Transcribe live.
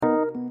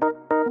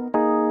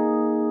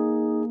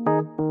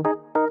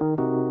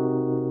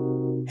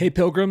Hey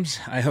Pilgrims,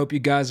 I hope you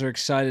guys are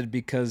excited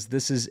because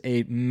this is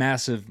a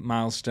massive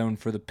milestone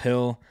for the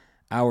pill,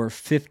 our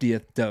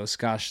 50th dose.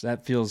 Gosh,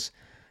 that feels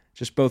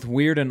just both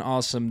weird and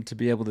awesome to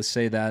be able to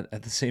say that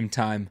at the same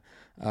time.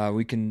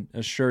 We can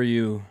assure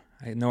you,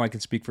 I know I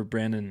can speak for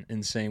Brandon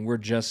in saying we're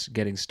just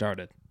getting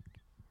started.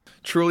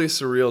 Truly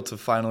surreal to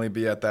finally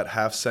be at that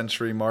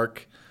half-century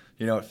mark.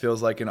 You know, it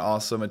feels like an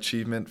awesome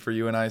achievement for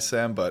you and I,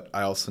 Sam, but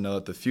I also know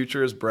that the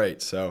future is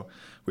bright. So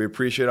we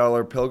appreciate all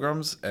our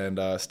pilgrims and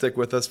stick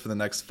with us for the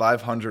next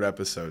 500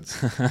 episodes.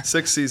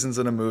 6 seasons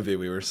in a movie,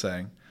 we were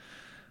saying.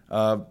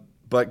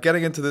 But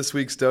getting into this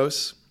week's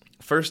dose,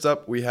 first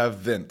up we have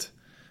Vint,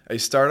 a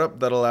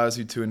startup that allows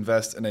you to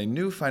invest in a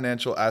new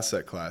financial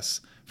asset class,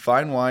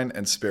 fine wine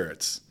and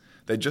spirits.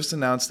 They just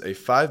announced a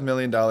 $5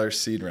 million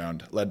seed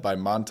round led by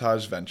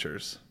Montage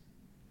Ventures.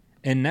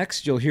 And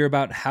next you'll hear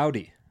about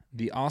Howdy,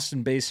 the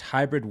Austin-based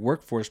hybrid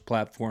workforce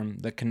platform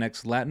that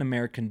connects Latin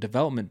American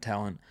development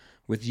talent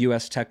with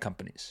U.S. tech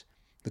companies.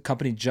 The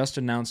company just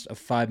announced a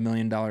 $5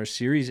 million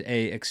Series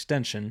A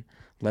extension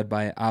led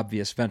by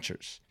Obvious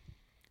Ventures.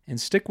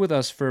 And stick with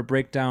us for a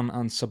breakdown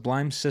on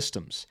Sublime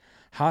Systems,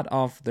 hot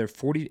off their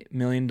 $40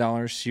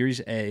 million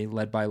Series A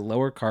led by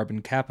Lower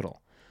Carbon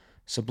Capital.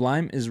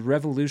 Sublime is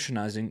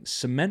revolutionizing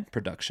cement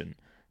production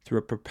through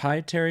a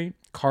proprietary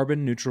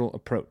carbon-neutral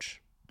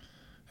approach.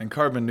 And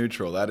carbon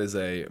neutral, that is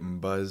a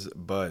buzz.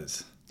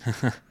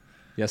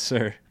 Yes,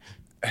 sir.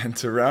 And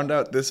to round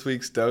out this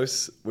week's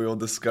dose, we will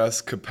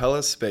discuss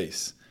Capella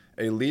Space,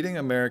 a leading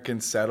American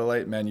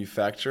satellite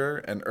manufacturer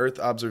and Earth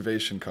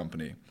observation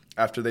company,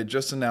 after they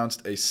just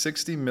announced a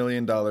 $60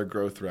 million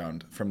growth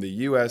round from the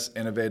U.S.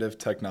 Innovative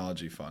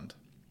Technology Fund.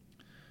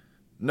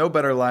 No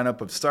better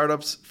lineup of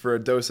startups for a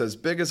dose as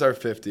big as our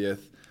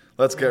 50th.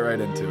 Let's get right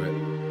into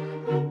it.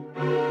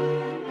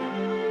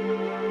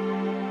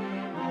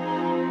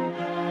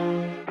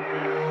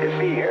 You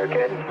see here,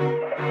 kid?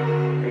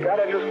 You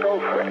gotta just go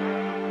for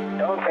it.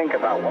 Don't think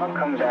about what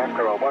comes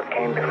after or what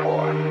came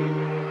before.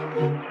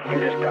 You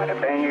just gotta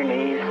bend your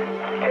knees,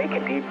 take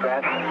a deep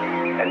breath,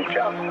 and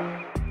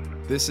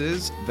jump. This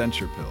is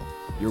Venture Pill,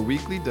 your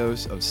weekly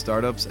dose of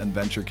startups and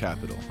venture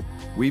capital.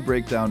 We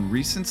break down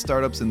recent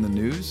startups in the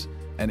news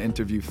and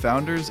interview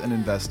founders and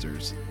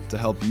investors to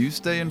help you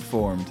stay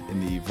informed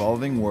in the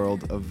evolving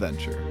world of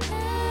venture.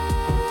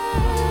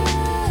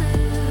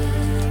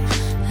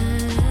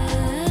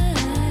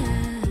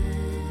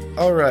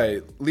 All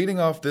right, leading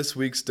off this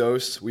week's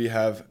dose, we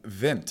have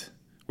Vint,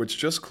 which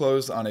just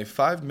closed on a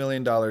 $5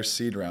 million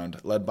seed round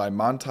led by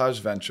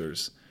Montage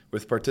Ventures,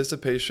 with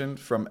participation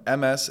from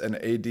MS and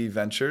AD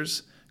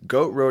Ventures,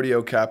 Goat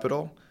Rodeo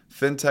Capital,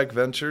 FinTech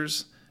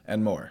Ventures,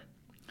 and more.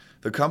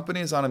 The company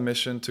is on a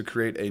mission to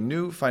create a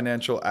new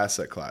financial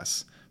asset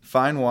class,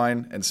 fine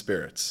wine and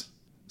spirits.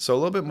 So a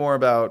little bit more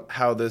about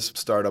how this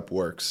startup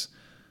works.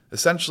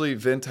 Essentially,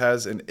 Vint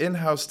has an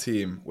in-house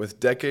team with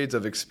decades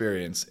of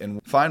experience in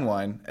fine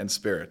wine and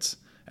spirits,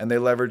 and they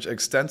leverage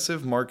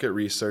extensive market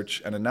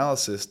research and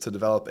analysis to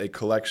develop a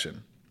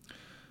collection.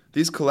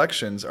 These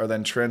collections are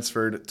then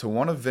transferred to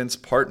one of Vint's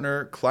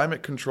partner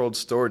climate-controlled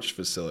storage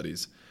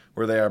facilities,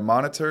 where they are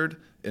monitored,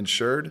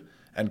 insured,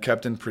 and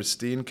kept in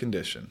pristine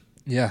condition.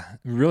 Yeah,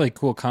 really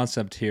cool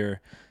concept here.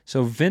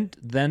 So Vint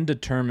then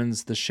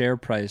determines the share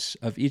price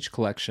of each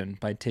collection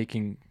by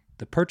taking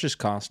the purchase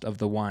cost of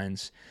the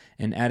wines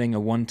and adding a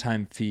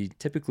one-time fee,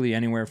 typically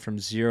anywhere from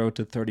 0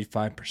 to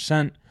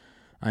 35%.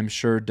 I'm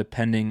sure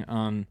depending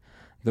on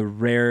the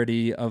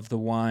rarity of the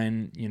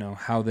wine,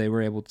 how they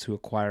were able to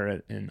acquire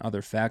it and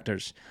other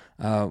factors.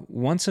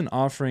 Once an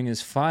offering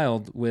is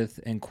filed with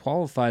and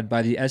qualified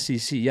by the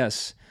SEC,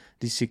 yes,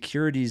 the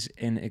Securities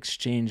and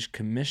Exchange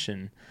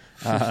Commission.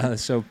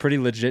 So pretty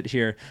legit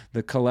here.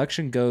 The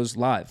collection goes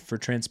live. For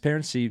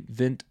transparency,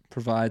 Vint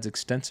provides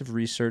extensive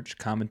research,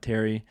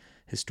 commentary,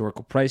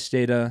 historical price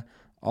data,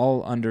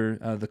 all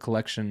under the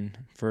collection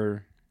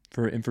for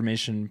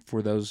information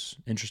for those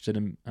interested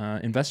in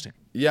investing.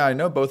 Yeah, I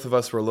know both of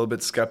us were a little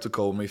bit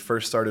skeptical when we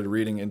first started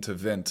reading into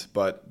Vint,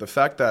 but the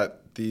fact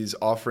that these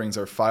offerings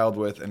are filed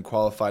with and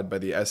qualified by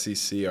the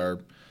SEC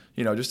are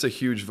just a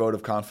huge vote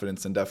of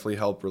confidence and definitely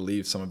help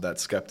relieve some of that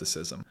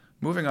skepticism.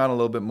 Moving on a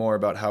little bit more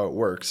about how it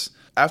works.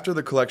 After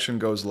the collection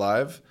goes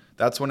live,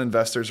 that's when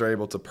investors are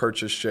able to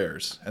purchase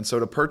shares. And so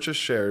to purchase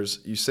shares,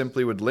 you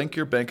simply would link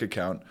your bank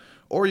account,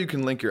 or you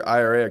can link your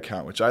IRA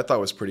account, which I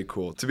thought was pretty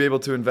cool, to be able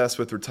to invest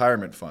with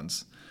retirement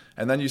funds.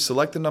 And then you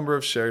select the number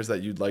of shares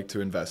that you'd like to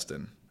invest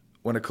in.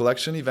 When a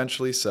collection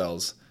eventually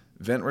sells,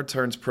 Vint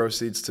returns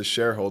proceeds to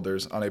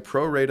shareholders on a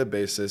pro rata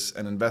basis,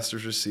 and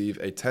investors receive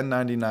a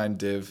 1099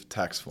 div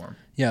tax form.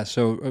 Yeah,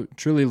 so a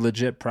truly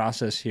legit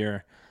process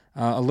here.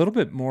 A little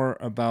bit more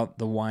about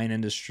the wine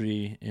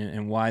industry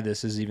and why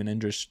this is even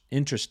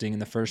interesting in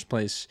the first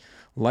place.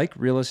 Like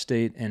real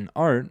estate and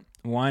art,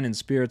 wine and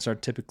spirits are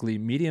typically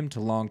medium to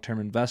long-term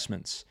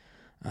investments.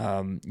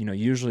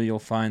 Usually you'll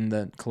find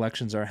that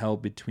collections are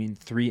held between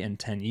 3 and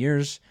 10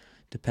 years,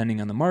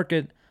 depending on the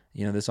market.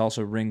 This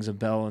also rings a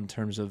bell in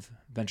terms of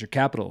venture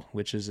capital,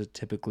 which is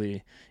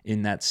typically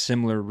in that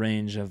similar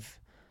range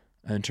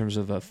in terms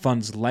of a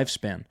fund's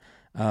lifespan.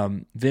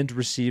 Vint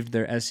received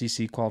their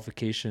SEC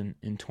qualification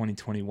in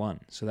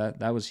 2021, so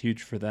that was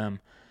huge for them.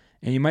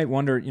 And you might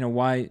wonder,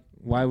 why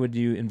would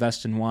you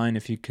invest in wine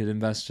if you could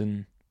invest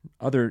in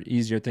other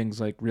easier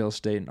things like real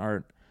estate and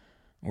art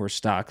or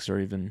stocks or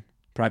even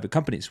private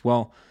companies?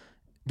 Well,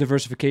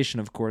 diversification,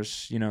 of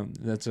course,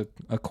 that's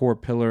a core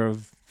pillar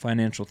of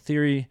financial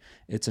theory.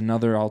 It's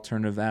another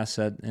alternative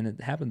asset, and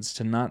it happens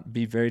to not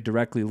be very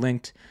directly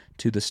linked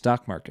to the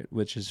stock market,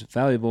 which is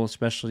valuable,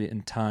 especially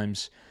in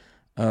times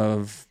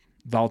of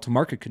volatile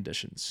market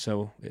conditions.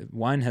 So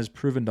wine has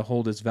proven to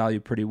hold its value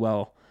pretty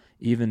well,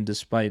 even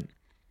despite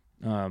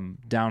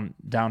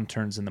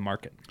downturns in the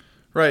market.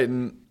 Right,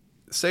 and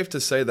safe to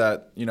say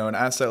that, an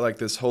asset like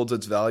this holds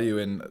its value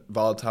in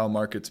volatile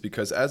markets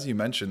because, as you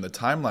mentioned, the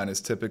timeline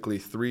is typically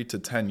 3 to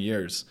 10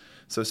 years.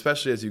 So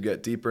especially as you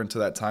get deeper into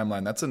that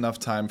timeline, that's enough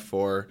time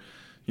for,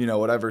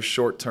 whatever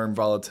short-term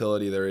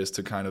volatility there is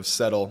to kind of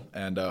settle,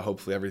 and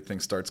hopefully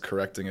everything starts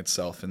correcting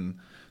itself in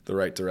the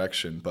right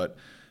direction. But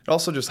it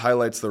also just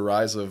highlights the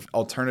rise of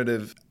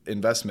alternative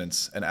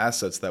investments and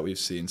assets that we've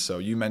seen. So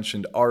you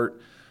mentioned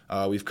art.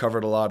 We've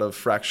covered a lot of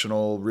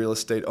fractional real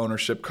estate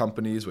ownership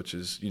companies, which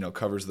is,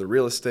 covers the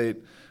real estate,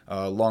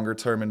 longer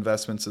term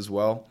investments as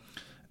well.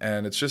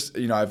 And it's just,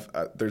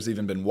 there's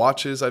even been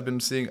watches I've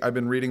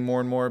been reading more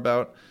and more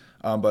about,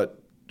 but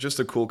just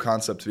a cool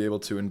concept to be able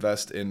to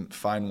invest in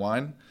fine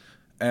wine.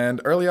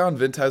 And early on,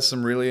 Vint has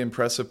some really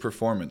impressive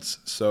performance.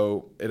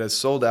 So it has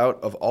sold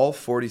out of all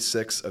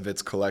 46 of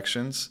its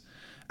collections.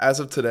 As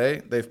of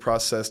today, they've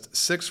processed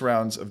 6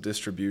 rounds of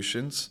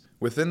distributions.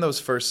 Within those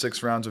first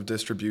 6 rounds of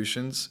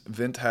distributions,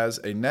 Vint has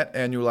a net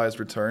annualized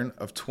return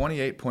of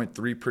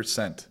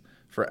 28.3%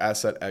 for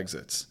asset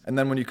exits. And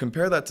then when you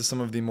compare that to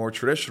some of the more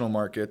traditional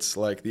markets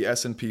like the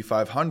S&P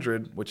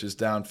 500, which is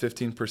down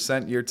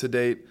 15% year to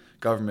date,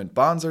 government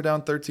bonds are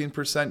down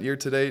 13% year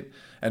to date,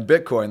 and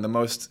Bitcoin, the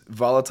most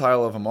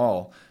volatile of them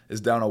all,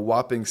 is down a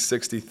whopping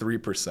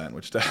 63%,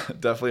 which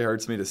definitely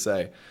hurts me to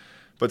say.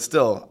 But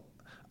still,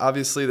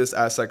 obviously, this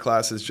asset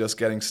class is just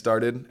getting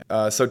started,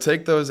 so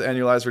take those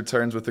annualized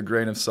returns with a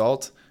grain of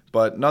salt,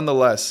 but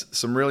nonetheless,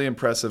 some really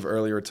impressive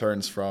early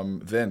returns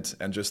from Vint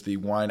and just the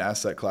wine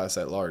asset class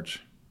at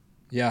large.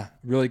 Yeah,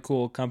 really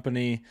cool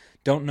company.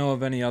 Don't know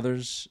of any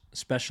others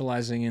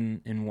specializing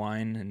in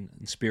wine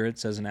and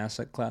spirits as an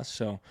asset class,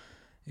 so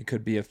it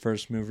could be a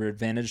first mover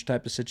advantage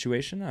type of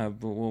situation,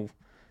 but we'll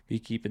be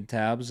keeping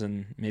tabs,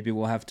 and maybe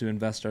we'll have to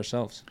invest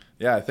ourselves.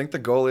 Yeah, I think the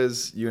goal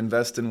is you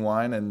invest in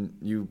wine and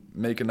you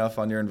make enough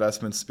on your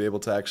investments to be able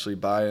to actually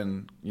buy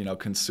and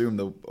consume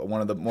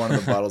one of the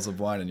bottles of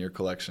wine in your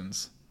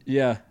collections.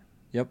 Yeah,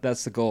 yep,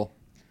 that's the goal.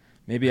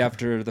 Maybe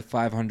after the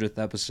 500th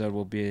episode,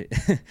 we'll be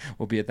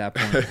at that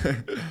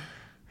point.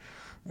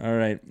 All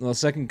right. Well, the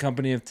second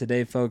company of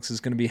today, folks,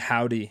 is going to be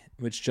Howdy,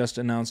 which just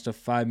announced a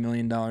 $5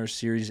 million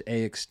Series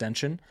A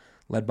extension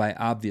led by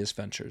Obvious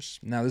Ventures.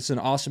 Now, this is an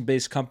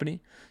Austin-based company,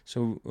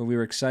 so we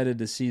were excited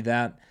to see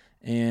that.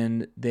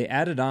 And they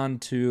added on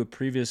to a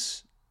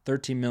previous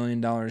 $13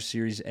 million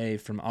Series A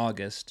from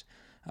August,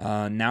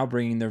 now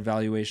bringing their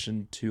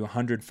valuation to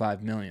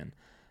 $105 million.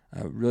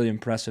 Really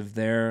impressive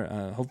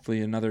there.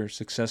 Hopefully another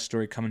success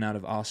story coming out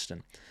of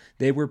Austin.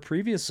 They were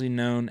previously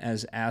known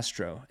as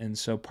Astro, and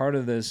so part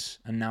of this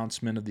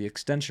announcement of the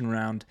extension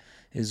round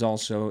is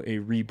also a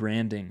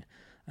rebranding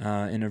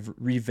in a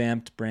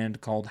revamped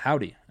brand called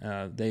Howdy.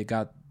 They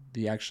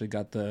actually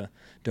got the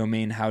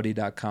domain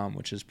howdy.com,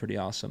 which is pretty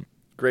awesome.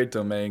 Great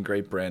domain,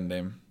 great brand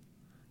name,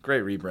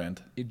 great rebrand.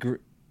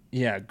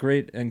 Yeah,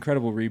 great,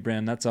 incredible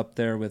rebrand. That's up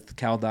there with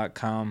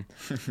cal.com.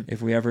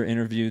 If we ever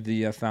interview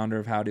the founder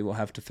of Howdy, we'll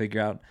have to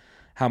figure out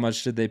how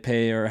much did they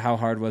pay or how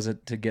hard was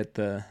it to get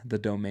the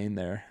domain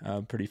there.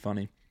 Pretty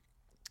funny.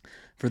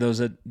 For those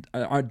that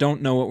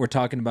don't know what we're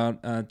talking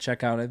about,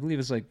 check out, I believe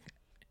it's like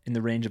in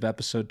the range of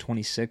episode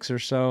 26 or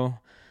so,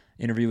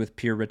 interview with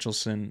Pierre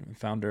Richelson,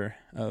 founder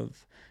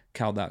of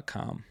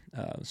cal.com.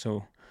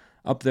 So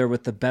up there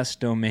with the best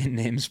domain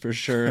names for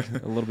sure.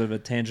 A little bit of a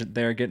tangent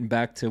there. Getting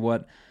back to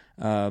what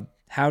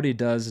Howdy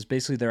does is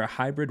basically they're a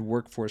hybrid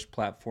workforce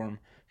platform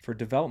for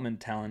development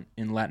talent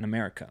in Latin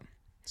America.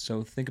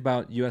 So think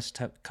about U.S.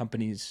 tech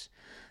companies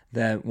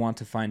that want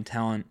to find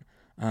talent.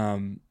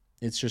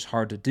 It's just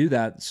hard to do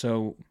that.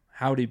 So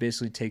Howdy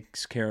basically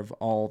takes care of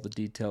all the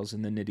details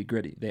in the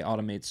nitty-gritty. They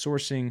automate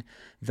sourcing,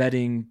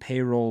 vetting,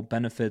 payroll,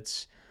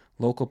 benefits,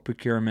 local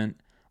procurement,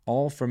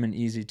 all from an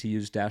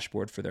easy-to-use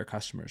dashboard for their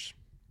customers.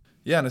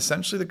 Yeah, and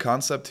essentially the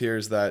concept here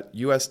is that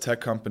U.S. tech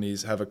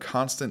companies have a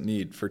constant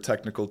need for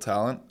technical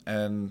talent,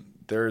 and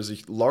there is a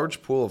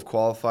large pool of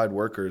qualified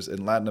workers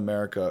in Latin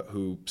America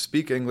who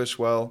speak English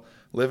well,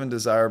 live in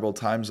desirable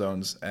time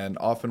zones, and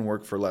often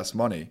work for less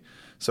money.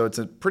 So it's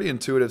a pretty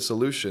intuitive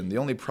solution. The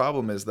only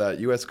problem is that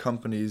U.S.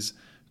 companies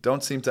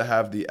don't seem to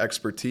have the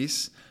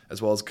expertise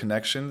as well as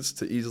connections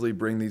to easily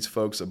bring these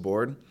folks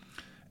aboard.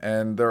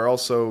 And there are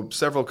also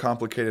several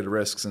complicated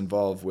risks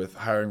involved with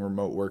hiring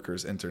remote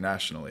workers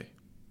internationally.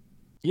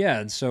 Yeah,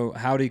 and so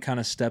Howdy kind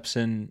of steps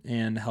in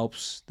and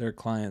helps their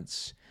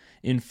clients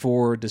in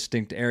 4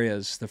 distinct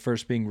areas. The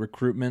first being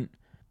recruitment,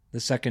 The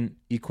second,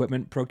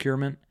 equipment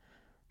procurement.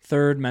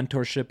 Third,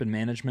 mentorship and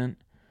management.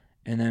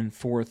 And then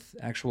fourth,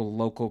 actual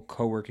local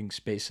co-working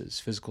spaces,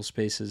 physical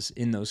spaces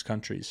in those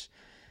countries.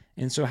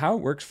 And so how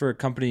it works for a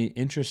company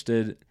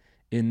interested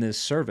in this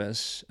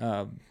service,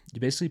 you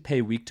basically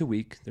pay week to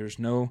week. There's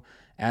no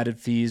added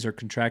fees or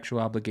contractual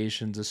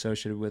obligations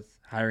associated with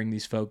hiring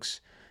these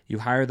folks. You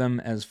hire them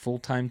as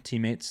full-time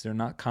teammates. They're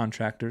not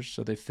contractors,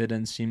 so they fit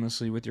in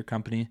seamlessly with your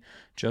company,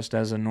 just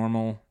as a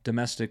normal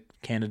domestic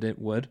candidate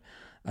would.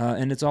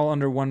 And it's all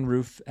under one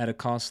roof at a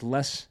cost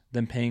less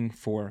than paying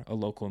for a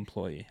local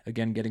employee.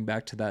 Again, getting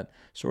back to that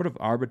sort of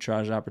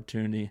arbitrage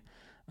opportunity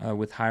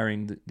with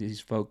hiring these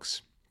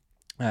folks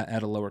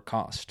at a lower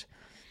cost.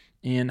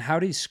 And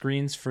Howdy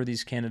screens for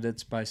these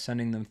candidates by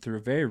sending them through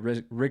a very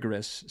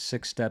rigorous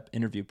 6-step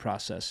interview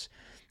process,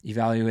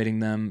 evaluating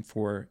them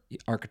for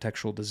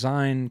architectural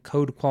design,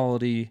 code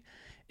quality,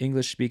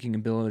 English speaking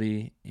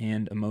ability,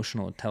 and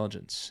emotional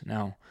intelligence.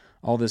 Now,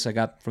 all this I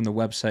got from the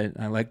website.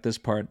 I like this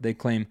part. They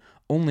claim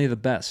only the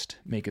best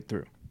make it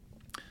through.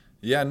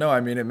 Yeah, no, I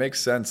mean, it makes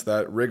sense.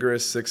 That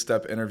rigorous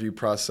 6-step interview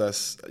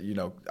process,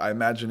 I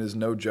imagine is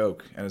no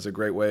joke and is a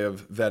great way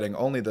of vetting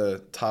only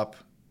the top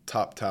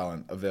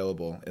talent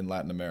available in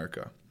Latin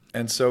America.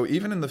 And so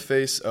even in the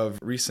face of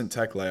recent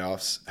tech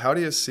layoffs,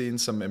 Howdy has seen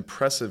some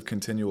impressive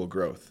continual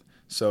growth.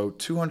 So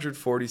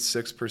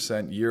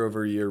 246%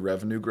 year-over-year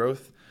revenue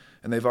growth,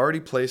 and they've already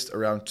placed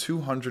around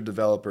 200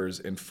 developers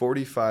in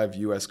 45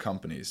 U.S.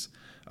 companies,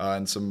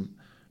 and some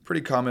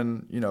pretty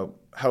common,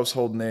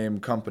 household name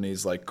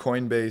companies like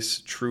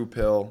Coinbase,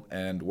 TruePill,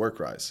 and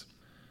Workrise.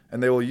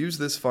 And they will use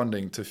this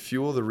funding to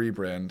fuel the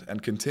rebrand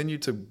and continue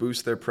to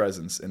boost their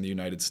presence in the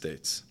United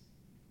States.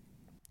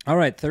 All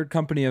right, third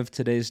company of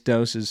today's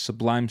dose is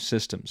Sublime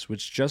Systems,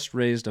 which just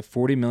raised a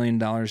 $40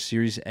 million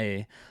Series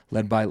A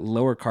led by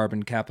Lower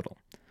Carbon Capital.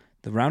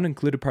 The round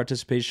included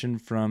participation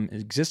from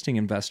existing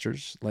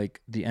investors like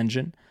The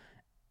Engine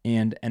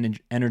and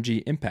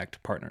Energy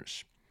Impact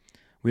Partners.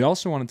 We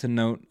also wanted to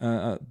note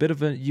a bit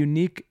of a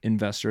unique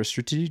investor, a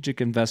strategic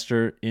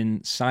investor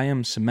in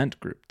Siam Cement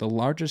Group, the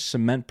largest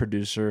cement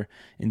producer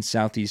in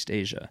Southeast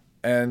Asia.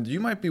 And you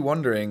might be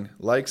wondering,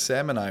 like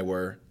Sam and I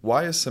were,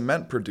 why a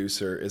cement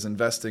producer is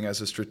investing as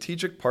a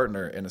strategic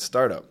partner in a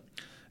startup.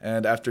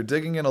 And after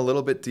digging in a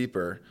little bit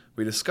deeper,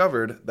 we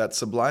discovered that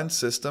Sublime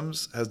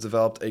Systems has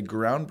developed a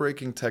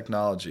groundbreaking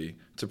technology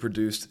to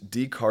produce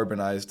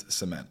decarbonized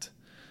cement.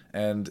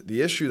 And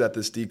the issue that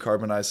this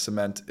decarbonized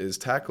cement is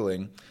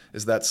tackling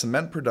is that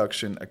cement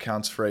production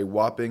accounts for a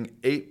whopping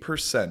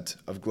 8%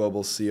 of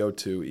global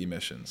CO2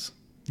 emissions.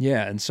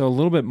 Yeah, and so a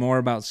little bit more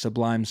about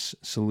Sublime's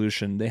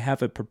solution. They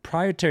have a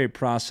proprietary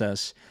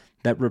process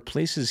that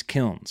replaces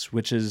kilns,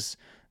 which is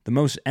the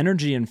most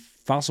energy and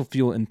fossil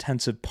fuel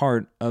intensive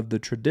part of the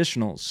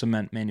traditional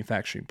cement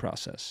manufacturing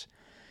process.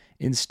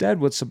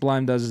 Instead, what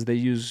Sublime does is they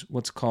use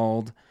what's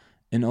called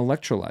an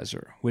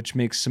electrolyzer, which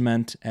makes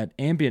cement at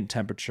ambient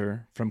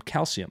temperature from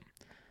calcium.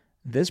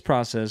 This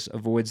process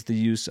avoids the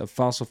use of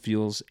fossil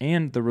fuels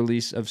and the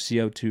release of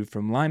CO2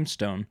 from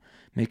limestone,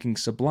 making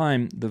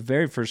Sublime the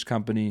very first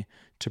company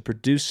to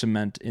produce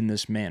cement in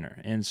this manner.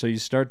 And so you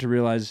start to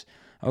realize,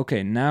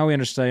 okay, now we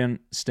understand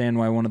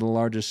why one of the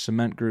largest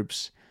cement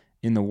groups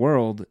in the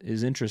world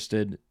is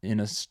interested in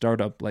a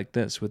startup like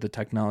this with a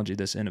technology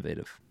this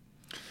innovative.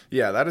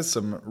 Yeah, that is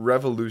some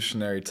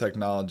revolutionary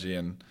technology,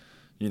 and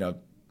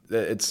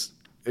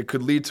it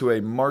could lead to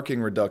a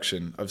marking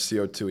reduction of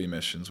CO2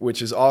 emissions,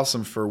 which is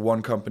awesome for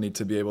one company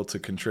to be able to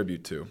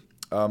contribute to.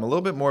 A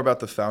little bit more about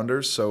the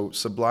founders. So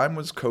Sublime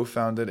was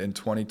co-founded in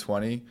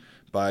 2020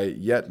 by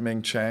Yet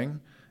Ming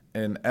Chang,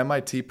 an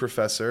MIT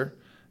professor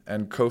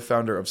and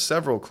co-founder of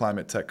several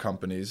climate tech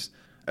companies,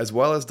 as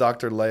well as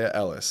Dr. Leah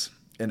Ellis,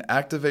 an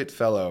Activate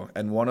Fellow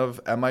and one of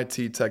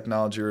MIT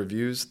Technology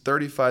Review's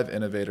 35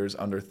 Innovators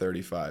Under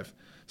 35.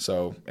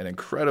 So an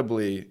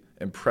incredibly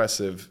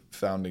impressive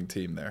founding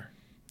team there.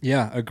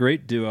 Yeah, a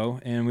great duo,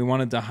 and we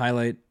wanted to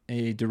highlight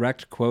a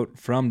direct quote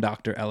from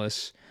Dr.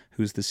 Ellis,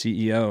 who's the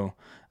CEO.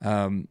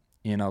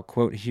 And I'll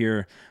quote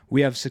here,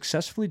 "We have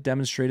successfully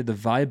demonstrated the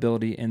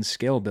viability and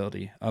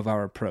scalability of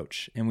our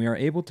approach, and we are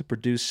able to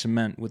produce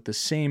cement with the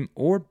same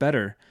or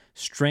better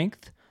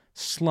strength,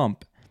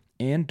 slump,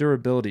 and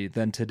durability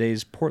than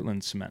today's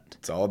Portland cement."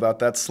 It's all about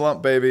that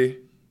slump,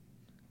 baby.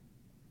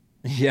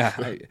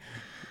 Yeah,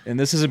 and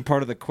this isn't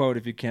part of the quote,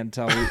 if you can't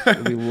tell.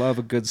 We love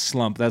a good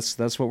slump.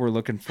 That's what we're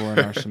looking for in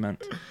our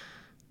cement.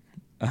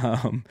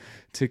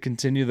 To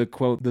continue the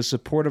quote, "The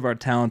support of our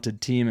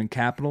talented team and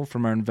capital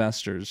from our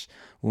investors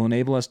will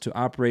enable us to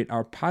operate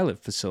our pilot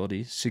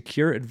facility,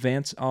 secure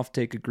advanced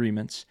offtake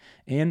agreements,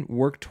 and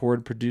work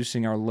toward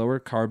producing our lower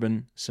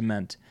carbon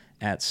cement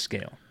at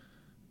scale."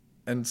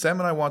 And Sam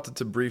and I wanted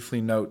to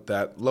briefly note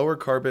that lower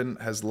carbon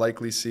has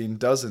likely seen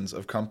dozens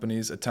of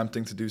companies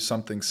attempting to do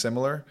something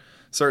similar,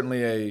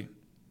 certainly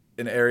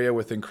an area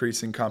with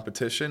increasing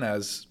competition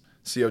as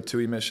CO2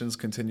 emissions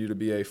continue to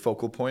be a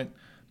focal point.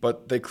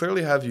 But they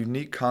clearly have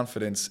unique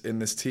confidence in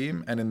this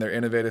team and in their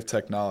innovative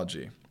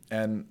technology.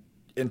 And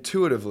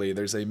intuitively,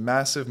 there's a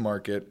massive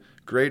market,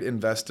 great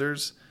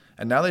investors,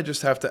 and now they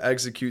just have to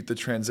execute the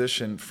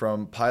transition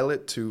from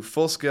pilot to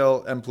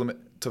full-scale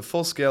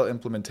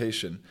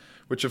implementation,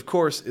 which of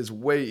course is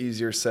way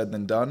easier said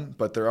than done,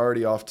 but they're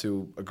already off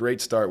to a great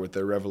start with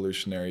their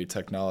revolutionary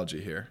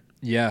technology here.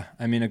 Yeah,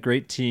 I mean, a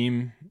great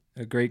team,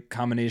 a great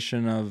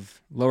combination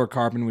of lower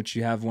carbon, which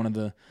you have one of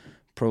the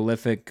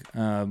prolific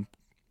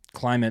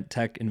climate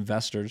tech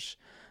investors.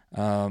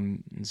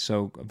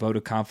 So a vote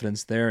of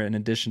confidence there. In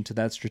addition to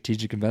that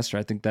strategic investor,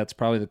 I think that's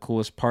probably the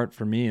coolest part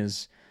for me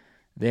is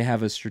they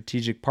have a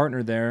strategic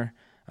partner there,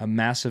 a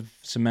massive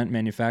cement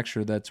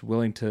manufacturer that's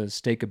willing to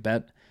stake a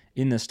bet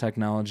in this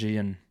technology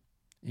and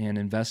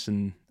invest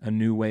in a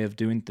new way of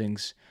doing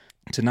things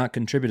to not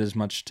contribute as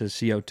much to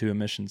CO2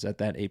 emissions at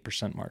that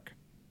 8% mark.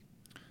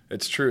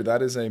 It's true.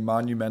 That is a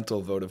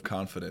monumental vote of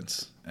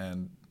confidence,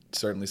 and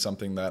certainly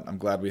something that I'm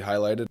glad we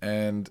highlighted,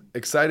 and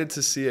excited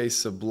to see a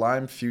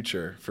sublime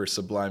future for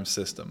Sublime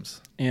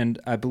Systems. And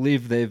I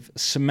believe they've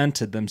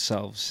cemented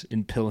themselves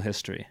in pill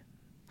history.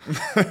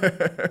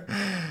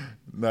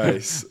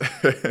 Nice.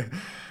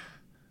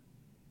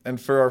 And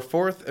for our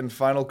fourth and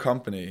final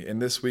company in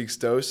this week's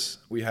dose,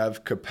 we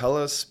have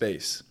Capella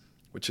Space,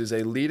 which is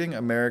a leading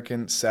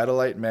American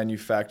satellite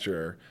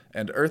manufacturer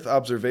and Earth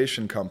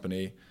observation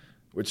company,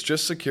 which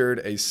just secured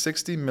a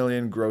 $60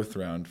 million growth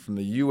round from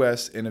the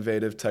U.S.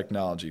 Innovative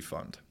Technology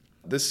Fund.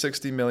 This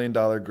 $60 million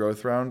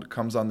growth round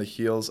comes on the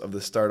heels of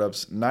the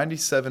startup's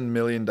 $97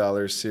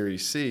 million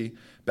Series C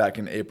back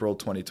in April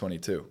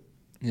 2022.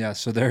 Yeah,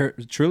 so they're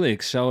truly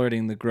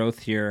accelerating the growth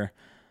here.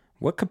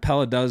 What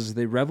Capella does is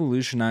they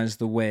revolutionize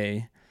the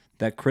way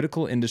that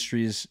critical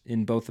industries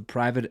in both the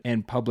private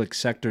and public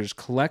sectors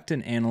collect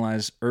and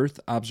analyze Earth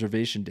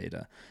observation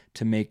data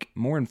to make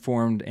more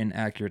informed and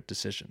accurate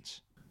decisions.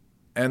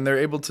 And they're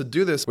able to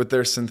do this with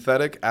their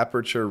synthetic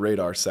aperture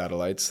radar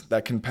satellites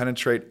that can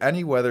penetrate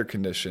any weather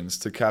conditions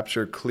to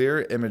capture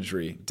clear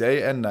imagery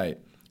day and night,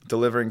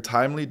 delivering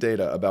timely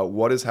data about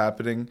what is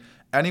happening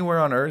anywhere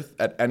on Earth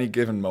at any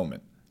given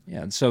moment.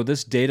 Yeah, and so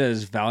this data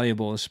is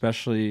valuable,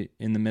 especially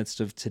in the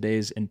midst of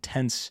today's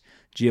intense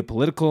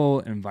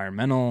geopolitical,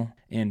 environmental,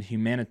 and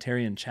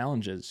humanitarian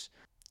challenges.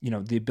 You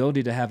know, the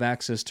ability to have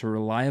access to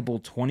reliable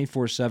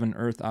 24/7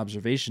 Earth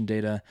observation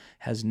data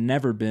has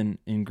never been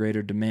in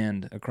greater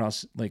demand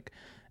across like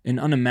an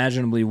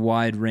unimaginably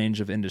wide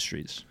range of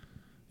industries.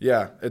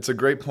 Yeah, it's a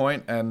great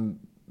point, and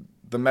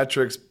the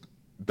metrics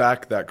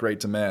back that great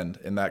demand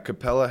in that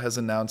Capella has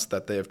announced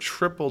that they have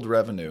tripled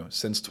revenue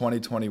since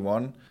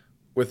 2021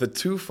 with a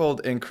twofold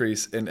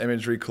increase in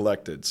imagery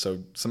collected.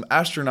 So some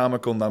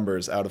astronomical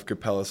numbers out of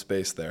Capella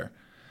Space there.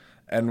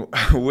 And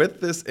with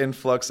this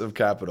influx of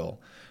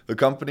capital, the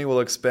company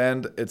will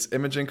expand its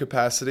imaging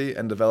capacity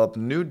and develop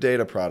new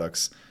data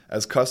products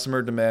as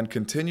customer demand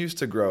continues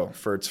to grow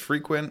for its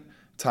frequent,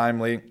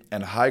 timely,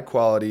 and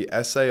high-quality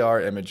SAR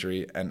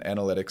imagery and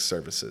analytics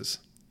services.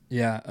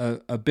 Yeah,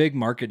 a big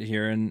market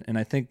here, and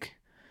I think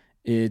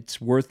it's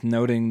worth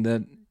noting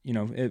that, you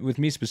know, with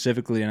me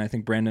specifically, and I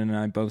think Brandon and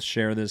I both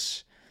share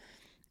this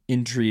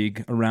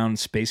intrigue around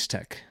space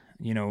tech.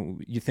 You know,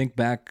 you think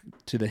back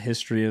to the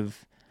history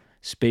of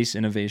space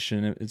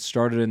innovation. It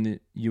started in the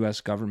U.S.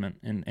 government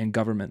and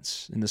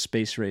governments in the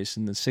space race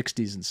in the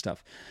 60s and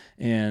stuff.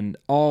 And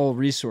all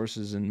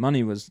resources and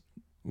money was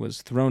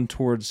thrown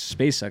towards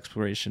space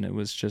exploration. It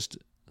was just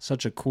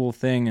such a cool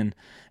thing, and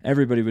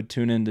everybody would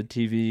tune into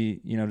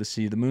TV, you know, to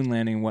see the moon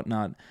landing and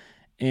whatnot.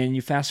 And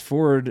you fast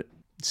forward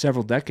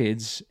several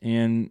decades,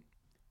 and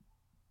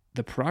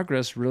the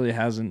progress really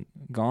hasn't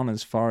gone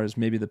as far as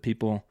maybe the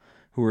people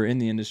who were in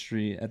the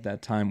industry at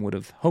that time would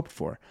have hoped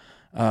for.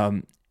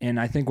 And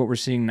I think what we're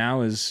seeing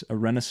now is a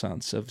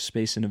renaissance of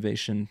space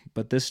innovation,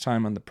 but this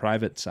time on the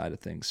private side of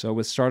things. So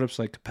with startups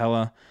like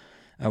Capella,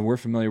 we're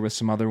familiar with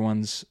some other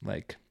ones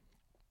like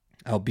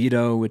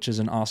Albedo, which is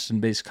an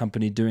Austin-based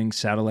company doing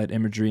satellite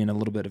imagery in a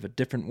little bit of a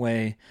different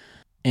way.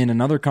 And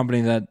another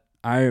company that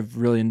I've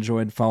really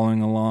enjoyed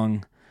following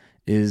along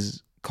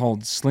is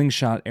called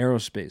Slingshot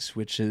Aerospace,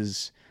 which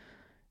is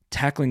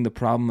tackling the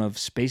problem of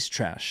space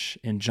trash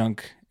and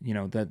junk, you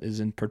know, that is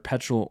in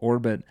perpetual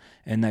orbit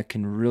and that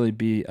can really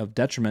be of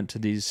detriment to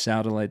these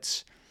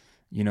satellites,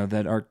 you know,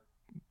 that are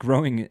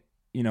growing,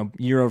 you know,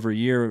 year over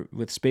year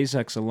with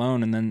SpaceX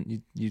alone. And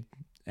then you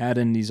add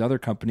in these other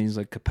companies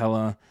like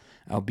Capella,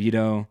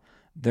 Albedo.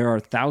 There are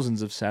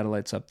thousands of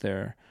satellites up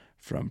there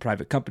from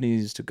private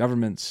companies to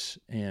governments.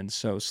 And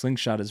so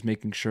Slingshot is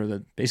making sure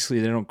that basically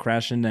they don't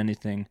crash into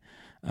anything.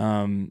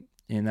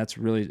 And that's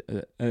really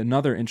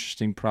another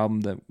interesting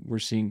problem that we're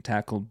seeing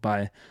tackled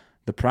by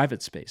the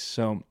private space.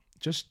 So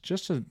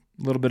just a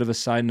little bit of a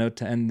side note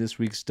to end this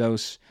week's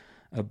dose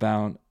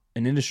about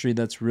an industry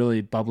that's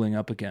really bubbling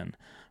up again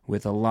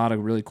with a lot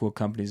of really cool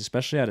companies,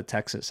 especially out of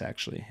Texas,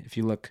 actually. If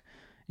you look,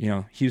 you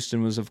know,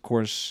 Houston was, of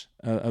course,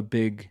 a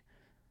big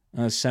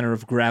center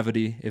of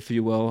gravity, if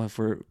you will, if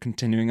we're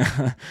continuing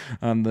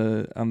on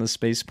the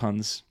space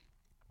puns.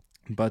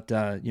 But,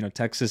 you know,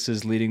 Texas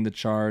is leading the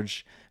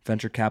charge.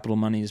 Venture capital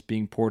money is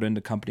being poured into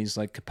companies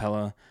like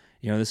Capella.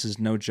 You know, this is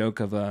no joke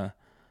of a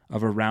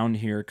round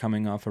here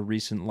coming off a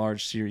recent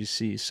large Series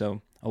C.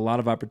 So a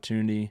lot of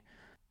opportunity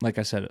like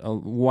I said, a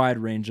wide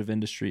range of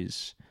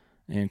industries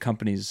and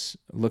companies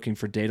looking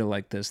for data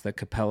like this that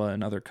Capella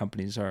and other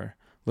companies are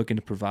looking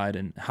to provide,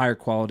 and higher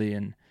quality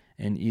and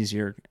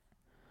easier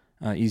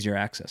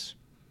access.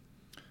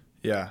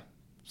 Yeah.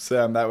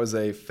 Sam, that was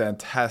a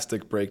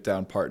fantastic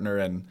breakdown, partner.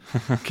 And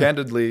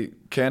candidly,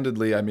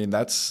 I mean,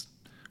 that's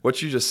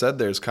what you just said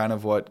there is kind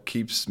of what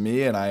keeps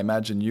me, and I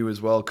imagine you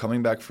as well,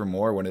 coming back for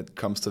more when it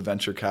comes to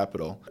venture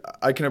capital.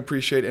 I can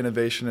appreciate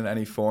innovation in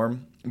any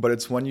form, but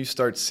it's when you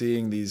start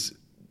seeing these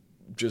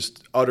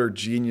just utter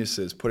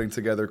geniuses putting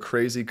together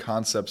crazy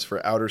concepts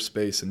for outer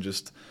space and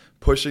just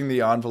pushing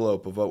the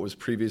envelope of what was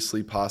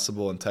previously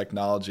possible in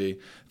technology,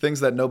 things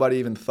that nobody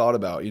even thought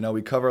about. You know,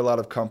 we cover a lot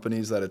of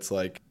companies that it's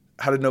like,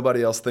 how did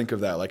nobody else think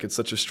of that? Like, it's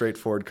such a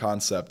straightforward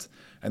concept.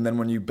 And then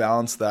when you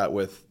balance that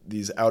with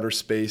these outer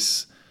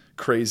space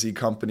crazy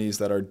companies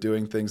that are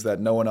doing things that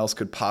no one else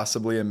could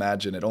possibly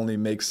imagine, it only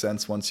makes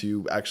sense once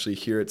you actually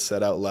hear it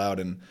said out loud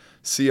and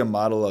see a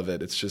model of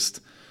it. It's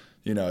just,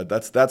 you know,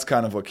 that's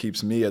kind of what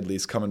keeps me at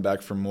least coming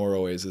back for more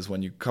always, is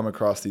when you come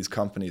across these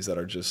companies that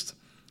are just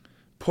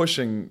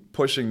pushing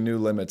new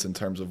limits in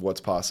terms of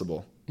what's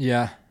possible.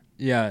 Yeah.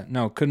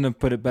 No, couldn't have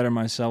put it better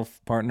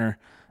myself, partner.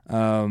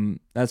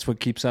 That's what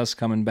keeps us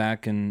coming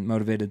back and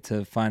motivated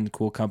to find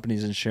cool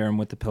companies and share them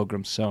with the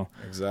Pilgrims. So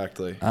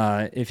exactly.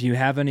 If you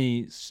have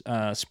any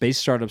space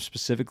startups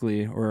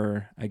specifically,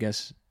 or I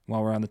guess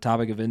while we're on the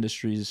topic of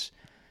industries,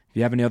 if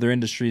you have any other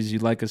industries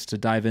you'd like us to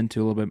dive into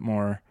a little bit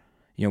more,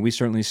 you know, we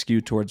certainly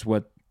skew towards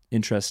what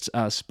interests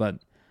us, but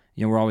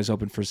you know, we're always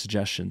open for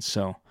suggestions.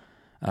 So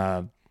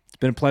it's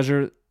been a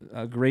pleasure.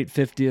 A great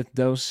 50th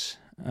dose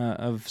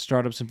of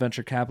startups and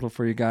venture capital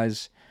for you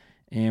guys.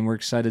 And we're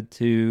excited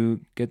to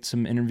get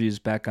some interviews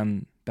back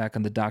on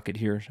the docket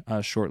here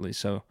shortly.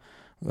 So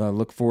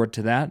look forward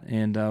to that,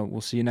 and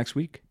we'll see you next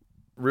week.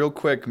 Real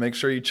quick, make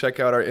sure you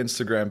check out our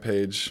Instagram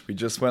page. We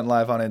just went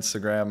live on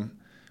Instagram.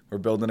 We're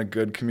building a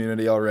good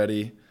community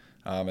already,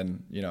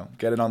 and you know,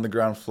 get it on the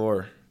ground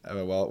floor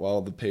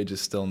while the page is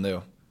still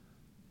new.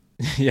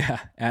 Yeah,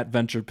 at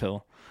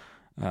VenturePill.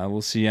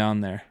 We'll see you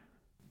on there.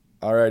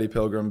 Alrighty,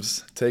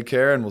 Pilgrims. Take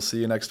care, and we'll see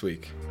you next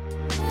week.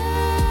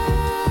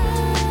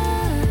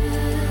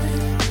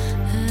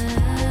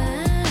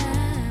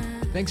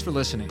 Thanks for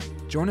listening.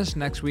 Join us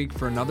next week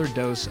for another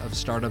dose of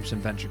startups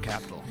and venture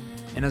capital.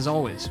 And as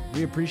always,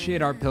 we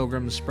appreciate our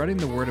pilgrims spreading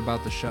the word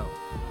about the show.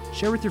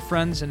 Share with your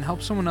friends and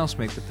help someone else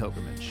make the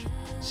pilgrimage.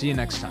 See you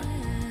next time.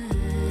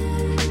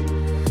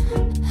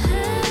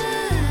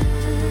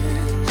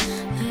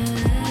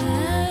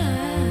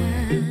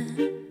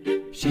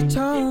 She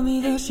told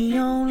me that she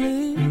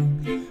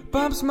only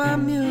bumps my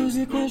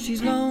music when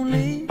she's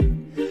lonely.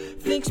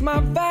 Thinks my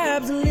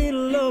vibe's a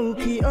little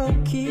low-key,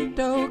 okie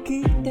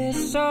dokie,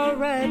 that's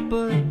alright,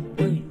 but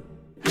wait,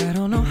 I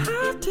don't know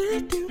how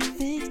to do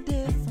things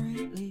different.